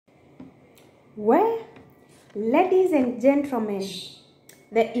Well, ladies and gentlemen,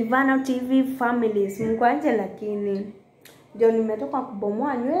 the Ivano TV families, mkwanje lakini ndio nimetoka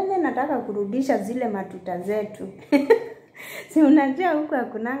kubomoa nywele, nataka kurudisha zile matuta zetu. Si unajua huko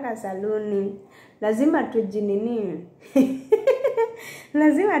hakunanga saluni. Lazima tujinini.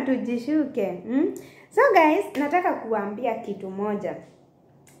 Lazima tujishuke. So guys, nataka kuambia kitu moja.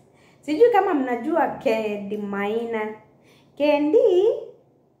 Sijui kama mnajua Kendi Maina. Kendi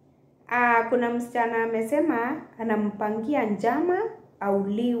kuna msichana amesema anampangia njama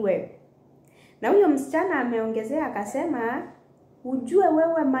auliwe. Na huyo msichana ameongezea akasema, ujue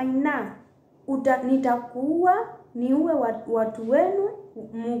wewe Maina, nitakuua, niue watu wenu,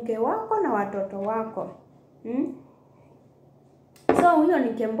 mke wako na watoto wako. So huyo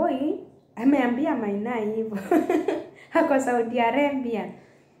ni Kemboi ameambia Maina hivyo. Hako Saudi Arabia.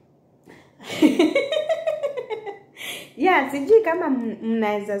 Yeah, sijui kama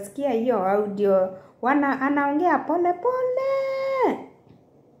mnaweza sikia hiyo audio. Anaongea pole pole.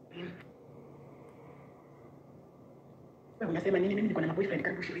 Wewe unasema nini? Mimi niko na boyfriend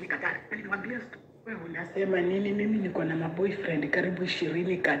karibu 20 Qatar. Nilimwambia wewe unasema nini? Mimi niko na boyfriend karibu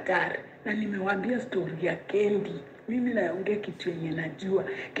 20 Qatar. Na nimewambia story ya Kendi. Mimi naongea kitu yenye najua.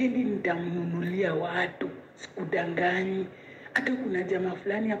 Kendi nitamnunulia watu, sikudanganyi. Hata kuna jamaa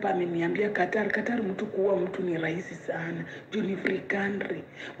fulani hapa ameniambia Qatar mtu kuua mtu ni rahisi sana. Juu ni free country.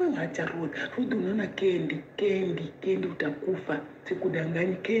 Wewe acha Ruth unaona Kendi utakufa.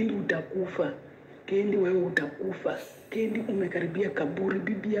 Sikudanganyi, Kendi utakufa. Kendi wewe utakufa. Kendi umekaribia kaburi,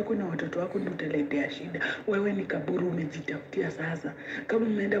 bibi yako na watoto wako ndio utaletea shida. Wewe ni kaburi umejitafutia sasa. Kama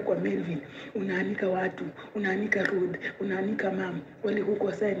umeenda kwa Melvin, unaanika watu, unaanika Ruth, unaanika mama.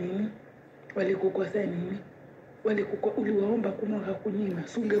 Walikukosea nini? Uliwaomba kuma hakunyima.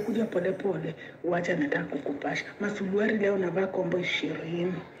 Sunge kuja pole pole. Wacha nataka kukupasha. Masuluari leo navaa kombo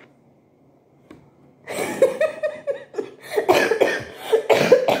 20.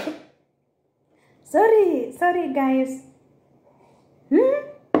 Sorry guys.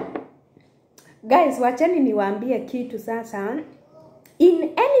 Guys, wacheni niwaambie kitu sasa. In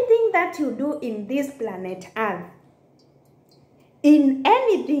anything that you do in this planet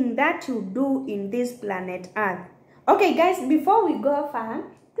Earth. Okay guys, before we go far,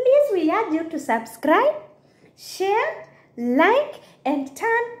 please we urge you to subscribe, share, like, and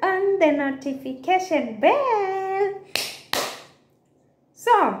turn on the notification bell.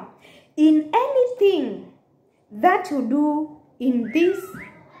 So, in anything that you do in this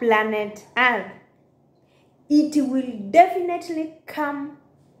planet Earth, it will definitely come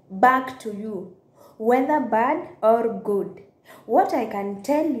back to you, whether bad or good. What I can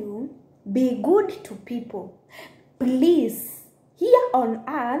tell you, be good to people. Please, here on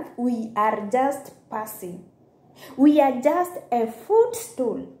earth, we are just passing. We are just a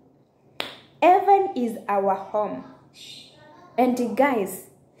footstool. Heaven is our home. And guys,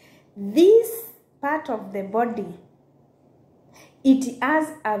 this part of the body, it has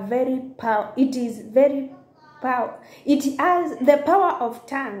the power of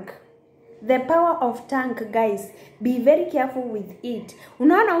tongue. The power of tongue, guys. Be very careful with it.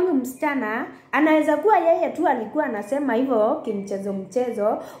 Unaona huyu msichana anaweza kuwa yeye tu alikuwa anasema hivyo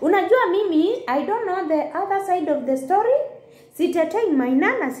kimchezo. Unajua mimi, I don't know the other side of the story. Sitetei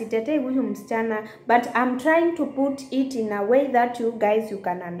Maina na sitetei huyu msichana, but I'm trying to put it in a way that you guys you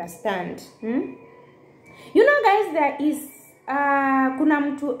can understand. You know guys, there is kuna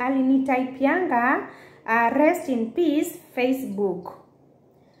mtu alinitaipianga rest in peace Facebook.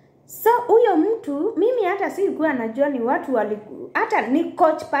 So huyo mtu mimi hata sikuwa najua ni watu hata ni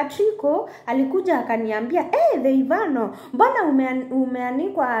coach Patrico alikuja akaniambia, the Ivano, mbona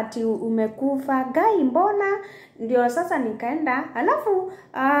umeanikwa ati umekufa gai, mbona? Ndio sasa nikaenda, alafu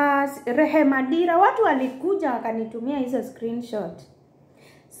Rehemadira watu walikuja wakanitumia hizo screenshot.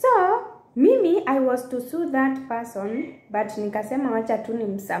 So mimi I was to sue that person, but nikasema wacha tu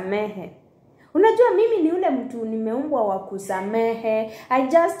nimsamehe. Unajua mimi ni ule mtu nimeumbwa wa kusamehe. I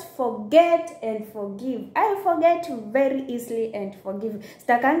just forget and forgive. I forget very easily and forgive.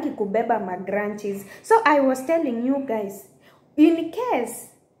 Sitakangi kubeba magrudges. So I was telling you guys, in case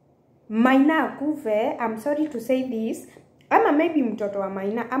Maina akufe, I'm sorry to say this, ama maybe mtoto wa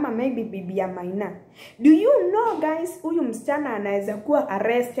Maina, ama maybe bibi ya Maina. Do you know guys, huyu msichana anaweza kuwa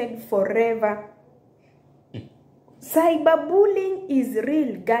arrested forever. Cyberbullying is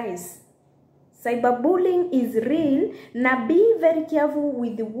real guys. Cyberbullying is real. Na be very careful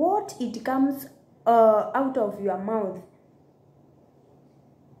with what it comes out of your mouth.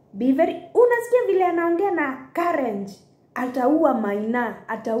 Be very... Unasikia vile anaongea na Karen. Ataua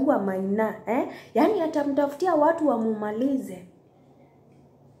Maina. Yani atamtafutia watu wamumalize.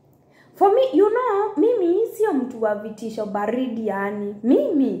 For me, you know, mimi sio mtu wa vitisho baridi yani.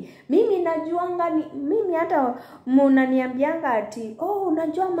 Mimi najuanga mimi hata mnaniambianga ati, "Oh,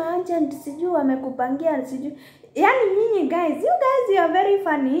 unajua maagent sijui wamekupangia sijui." Yani nyinyi guys, you are very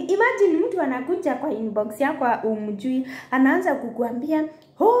funny. Imagine mtu anakuja kwa inbox yako umjui, anaanza kukuambia,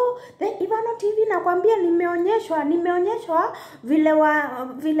 "Oh, the Ivano TV nakwambia nimeonyeshwa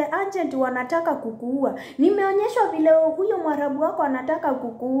vile agent wanataka kukuua. Nimeonyeshwa vile huyo Mwarabu wako anataka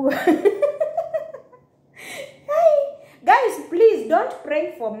kukuua." Hey, guys, please don't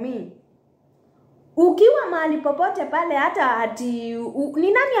pray for me. Ukiwa mahali popote pale hata ati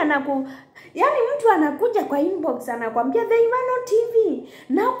ni nani yani mtu anakuja kwa inbox anakuambia the Ivano TV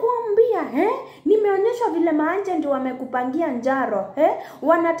nakuambia nimeonyeshwa vile maagent wamekupangia njaro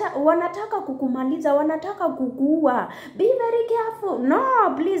wanataka kukumaliza, wanataka kukuua. Be very careful. No,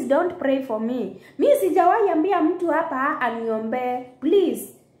 please don't pray for me. Mimi sijawahi ambia mtu hapa aniombe.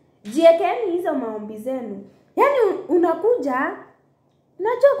 Please jiekeni hizo maombi zenu. Yani unakuja,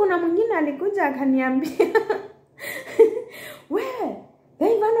 najua kuna mwingine alikuja akaniambia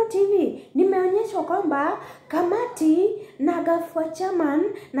the Ivano TV nimeonyeshwa kwamba kamati na gafwa chairman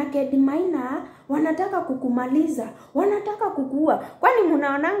na Kedimaina wanataka kukumaliza, wanataka kukuua. Kwani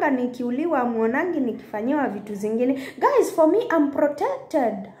mnaonanga nikiuliwa, muonangi nikifanyiwa vitu zingine? Guys, for me I'm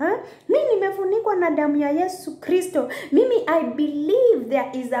protected. Mimi nimefunikwa na damu ya Yesu Kristo. Mimi I believe there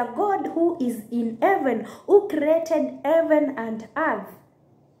is a God who is in heaven, who created heaven and earth.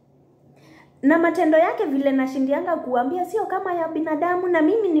 Na matendo yake vile nashindianga kuambia sio kama ya binadamu, na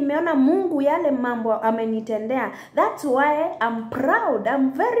mimi nimeona Mungu yale mambo amenitendea. That's why I'm proud.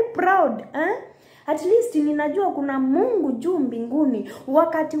 I'm very proud. At least ninajua kuna Mungu juu mbinguni.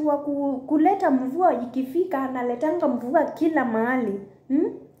 Wakati wa kuleta mvua ikifika, analetanga mvua kila mahali.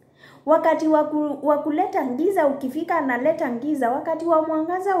 Wakati wa kuleta giza ukifika, analeta giza. Wakati wa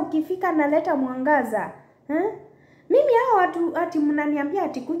mwangaza ukifika, analeta mwangaza. Mimi hao watu ati mnaniambia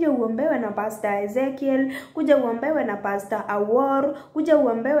ati kuja uombewe na Pastor Ezekiel, kuja uombewe na Pastor Awor, kuja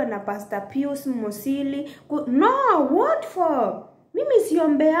uombewe na Pastor Pius Musili. No, what for? Mimi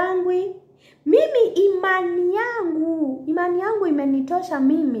siombeangwi. Mimi imani yangu imenitosha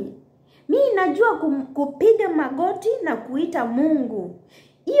mimi. Mimi najua kupiga magoti na kuita Mungu.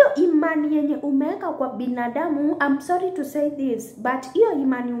 Hiyo imani yenye umeweka kwa binadamu, I'm sorry to say this, but hiyo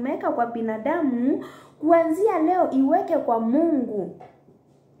imani umeweka kwa binadamu, kuanzia leo iweke kwa Mungu.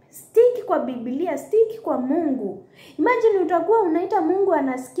 Stick kwa Biblia, stick kwa Mungu. Imagine utakuwa unaita Mungu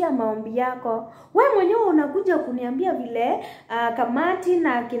anasikia maombi yako. Wewe mwenyewe unakuja kuniambia vile kamati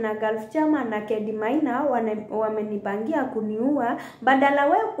na kina Gulf Chama na Kedimaina wamenipangia kuniua. Badala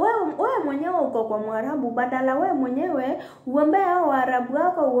wewe mwenyewe uko kwa Mwarabu, badala wewe mwenyewe uombe hao Waarabu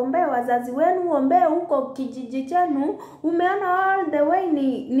wako, uombe wazazi wenu, uombe huko kijiji chenu, umeona all the way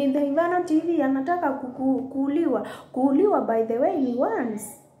ni the Ivano TV anataka kuuliwa. Kuuliwa by the way ni once.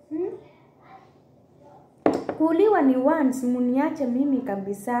 Kuuliwa ni once, muniache mimi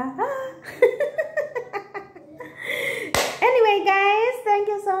kabisa. Anyway guys, thank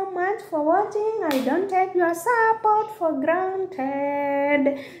you so much for watching. I don't take your support for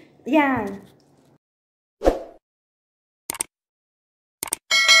granted. Yeah.